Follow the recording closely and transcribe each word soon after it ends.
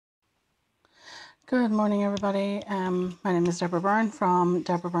Good morning, everybody. My name is Deborah Byrne from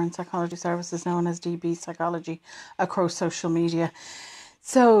Deborah Byrne Psychology Services, known as DBpsychology, across social media.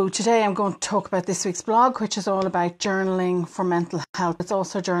 So today I'm going to talk about this week's blog, which is all about journaling for mental health. It's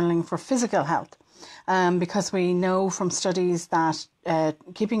also journaling for physical health, because we know from studies that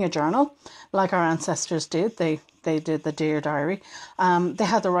keeping a journal, like our ancestors did, they did the Dear Diary, they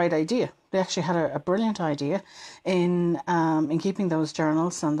had the right idea. They actually had a brilliant idea in keeping those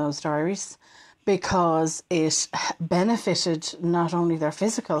journals and those diaries, because it benefited not only their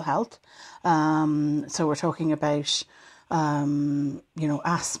physical health, so we're talking about,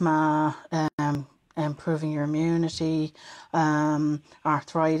 asthma, improving your immunity,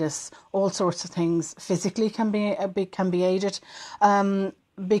 arthritis, all sorts of things physically can be aided,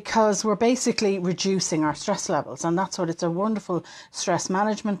 because we're basically reducing our stress levels, and that's what it's a wonderful stress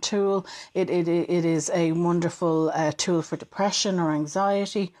management tool. It is a wonderful tool for depression or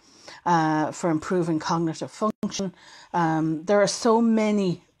anxiety. For improving cognitive function. There are so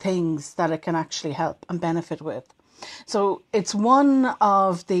many things that it can actually help and benefit with. So it's one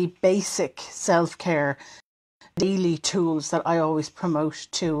of the basic self-care daily tools that I always promote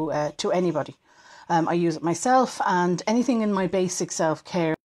to anybody. I use it myself, and anything in my basic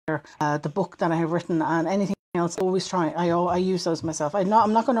self-care, the book that I have written and anything else, I always try. I use those myself. I'm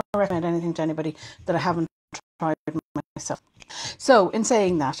not going to recommend anything to anybody that I haven't tried myself. So in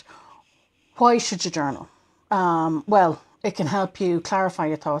saying that, why should you journal? Well, it can help you clarify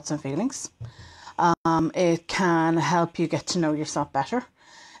your thoughts and feelings. It can help you get to know yourself better.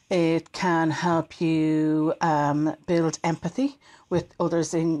 It can help you build empathy with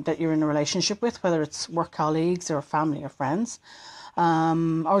others that you're in a relationship with, whether it's work colleagues or family or friends,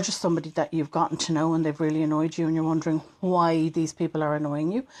 or just somebody that you've gotten to know and they've really annoyed you and you're wondering why these people are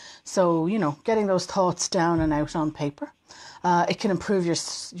annoying you. So, getting those thoughts down and out on paper. It can improve your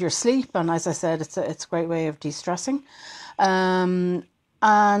sleep, and as I said, it's a great way of de-stressing. And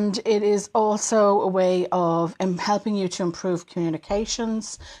it is also a way of helping you to improve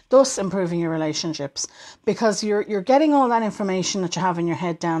communications, thus improving your relationships, because you're getting all that information that you have in your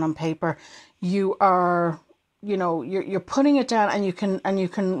head down on paper. You are, you're putting it down, and you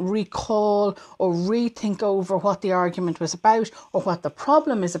can recall or rethink over what the argument was about or what the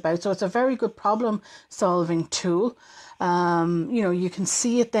problem is about. So it's a very good problem solving tool. You can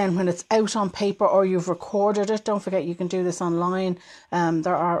see it then when it's out on paper or you've recorded it. Don't forget, you can do this online.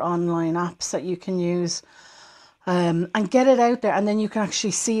 There are online apps that you can use, and get it out there. And then you can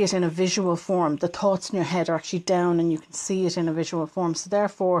actually see it in a visual form. The thoughts in your head are actually down and you can see it in a visual form. So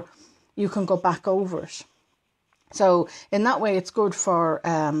therefore you can go back over it. So in that way, it's good for,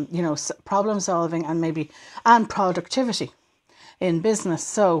 problem solving and productivity in business.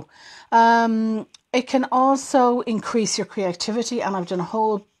 So, it can also increase your creativity, and I've done a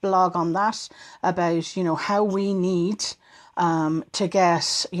whole blog on that about, how we need to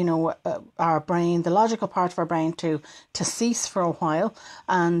get, our brain, the logical part of our brain to cease for a while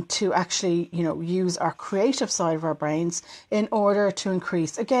and to actually, use our creative side of our brains in order to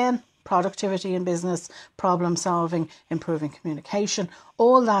increase, again, productivity in business, problem solving, improving communication.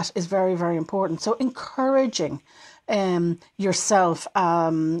 All that is very, very important. So encouraging yourself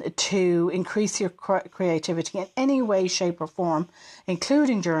to increase your creativity in any way, shape or form,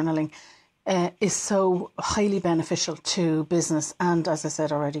 including journaling, is so highly beneficial to business and, as I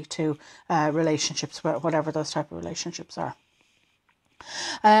said already, to relationships, whatever those type of relationships are.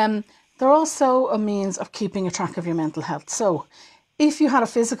 They're also a means of keeping a track of your mental health. So if you had a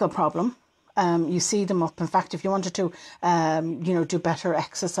physical problem, you see them up. In fact, if you wanted to, do better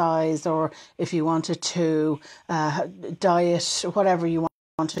exercise, or if you wanted to diet, whatever you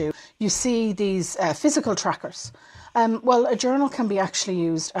want to do, you see these physical trackers. Well, a journal can be actually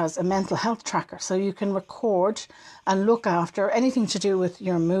used as a mental health tracker. So you can record and look after anything to do with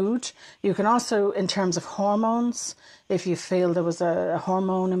your mood. You can also, in terms of hormones, if you feel there was a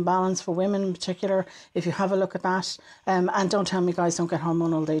hormone imbalance for women in particular, if you have a look at that, and don't tell me guys don't get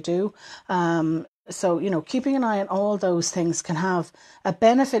hormonal, they do. So, keeping an eye on all those things can have a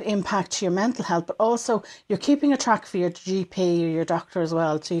benefit impact to your mental health, but also you're keeping a track for your GP or your doctor as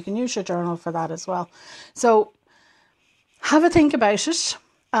well. So you can use your journal for that as well. So have a think about it.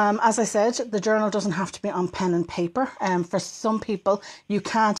 As I said, the journal doesn't have to be on pen and paper. For some people, you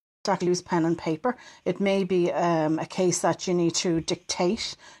can't actually use pen and paper. It may be a case that you need to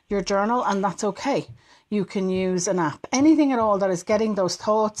dictate your journal, and that's okay. You can use an app, anything at all that is getting those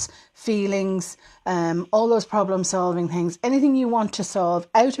thoughts, feelings, all those problem solving things, anything you want to solve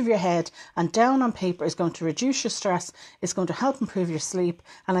out of your head and down on paper is going to reduce your stress. It's going to help improve your sleep.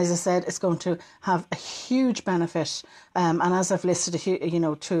 And as I said, it's going to have a huge benefit. And as I've listed,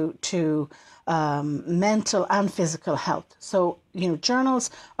 to mental and physical health. So, journals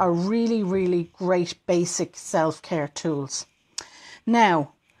are really, really great basic self-care tools.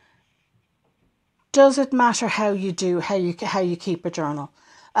 Now, does it matter how you keep a journal?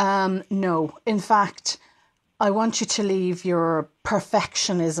 No. In fact, I want you to leave your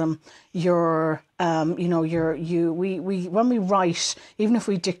perfectionism, when we write, even if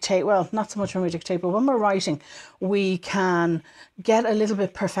we dictate, well, not so much when we dictate, but when we're writing, we can get a little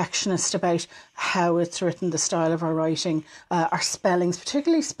bit perfectionist about how it's written, the style of our writing, our spellings,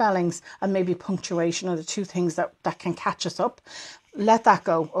 particularly spellings, and maybe punctuation are the two things that can catch us up. Let that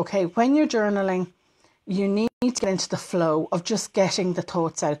go, okay? When you're journaling, you need to get into the flow of just getting the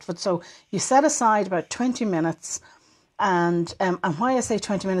thoughts out. So you set aside about 20 minutes, and why I say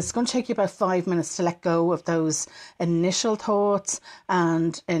 20 minutes, it's going to take you about 5 minutes to let go of those initial thoughts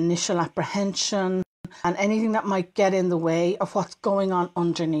and initial apprehension and anything that might get in the way of what's going on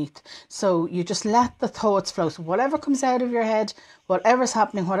underneath. So you just let the thoughts flow. So whatever comes out of your head, whatever's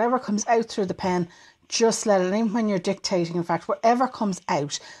happening, whatever comes out through the pen, just let it in. When you're dictating, in fact, whatever comes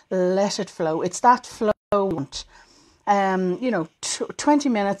out, let it flow. It's that flow. 20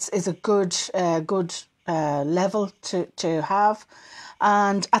 minutes is a good level to have,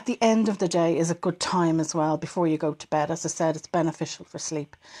 and at the end of the day is a good time as well before you go to bed. As I said, it's beneficial for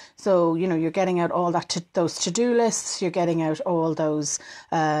sleep. So you're getting out all that those to-do lists. You're getting out all those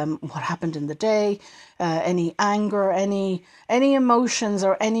what happened in the day, any anger, any emotions,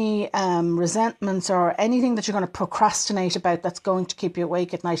 or any resentments, or anything that you're going to procrastinate about that's going to keep you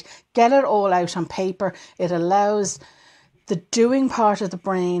awake at night. Get it all out on paper. It allows the doing part of the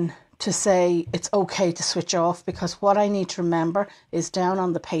brain to say it's okay to switch off, because what I need to remember is down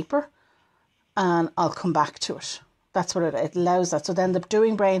on the paper and I'll come back to it. That's what it allows that. So then the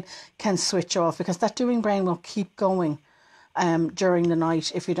doing brain can switch off, because that doing brain will keep going during the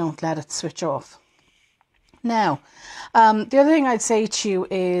night if you don't let it switch off. Now, the other thing I'd say to you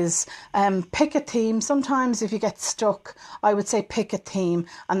is pick a theme. Sometimes if you get stuck, I would say pick a theme,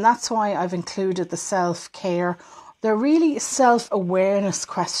 and that's why I've included the self-care. They're really self-awareness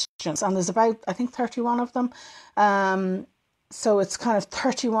questions, and there's about, I think, 31 of them. So it's kind of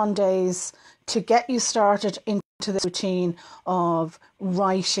 31 days to get you started into this routine of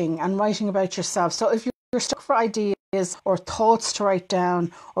writing and writing about yourself. So if you're stuck for ideas or thoughts to write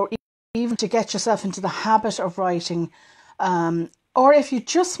down, or even to get yourself into the habit of writing, or if you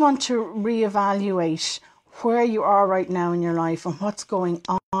just want to reevaluate where you are right now in your life and what's going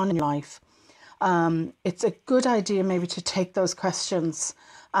on in your life, it's a good idea maybe to take those questions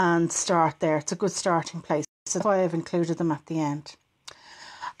and start there. It's a good starting place. So that's why I've included them at the end.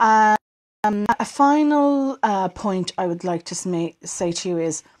 A final point I would like to say to you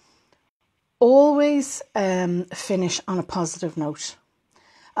is always finish on a positive note.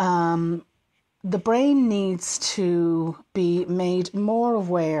 The brain needs to be made more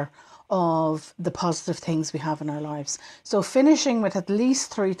aware of the positive things we have in our lives. So finishing with at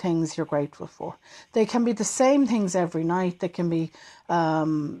least 3 things you're grateful for. They can be the same things every night. They can be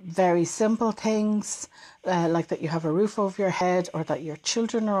very simple things, like that you have a roof over your head, or that your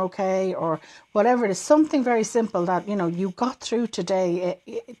children are okay, or whatever it is. Something very simple that, you got through today.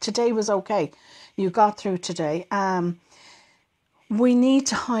 Today was okay. You got through today. We need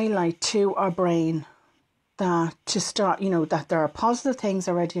to highlight to our brain that that there are positive things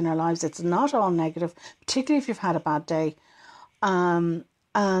already in our lives. It's not all negative, particularly if you've had a bad day, and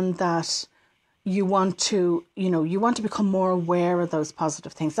that you want to become more aware of those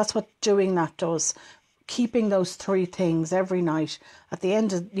positive things. That's what doing that does. Keeping those 3 things every night at the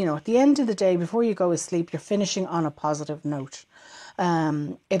end of the day before you go to sleep, you're finishing on a positive note.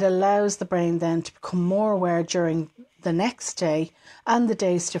 It allows the brain then to become more aware during the next day and the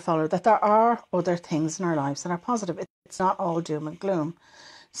days to follow that there are other things in our lives that are positive. It's not all doom and gloom.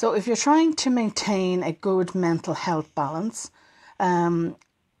 So if you're trying to maintain a good mental health balance, journaling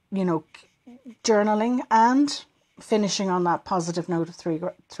and finishing on that positive note of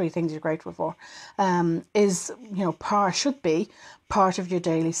three things you're grateful for is should be part of your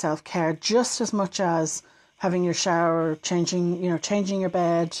daily self-care, just as much as having your shower, changing your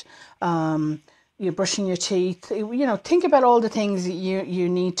bed, you're brushing your teeth. Think about all the things that you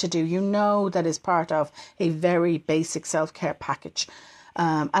need to do. That is part of a very basic self-care package.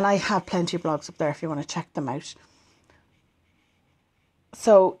 And I have plenty of blogs up there if you want to check them out.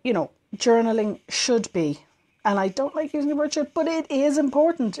 So, journaling should be, and I don't like using the word should, but it is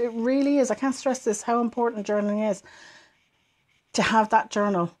important. It really is. I can't stress this, how important journaling is, to have that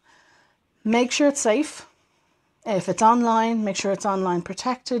journal. Make sure it's safe. If it's online, make sure it's online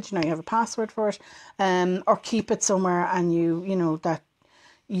protected. You have a password for it, or keep it somewhere, and that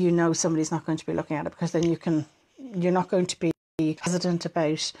somebody's not going to be looking at it, because then you're not going to be hesitant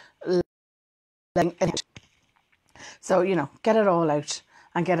about letting it out. So get it all out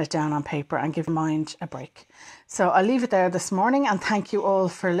and get it down on paper and give your mind a break. So I'll leave it there this morning, and thank you all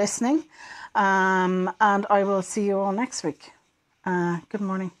for listening. And I will see you all next week. Good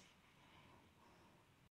morning.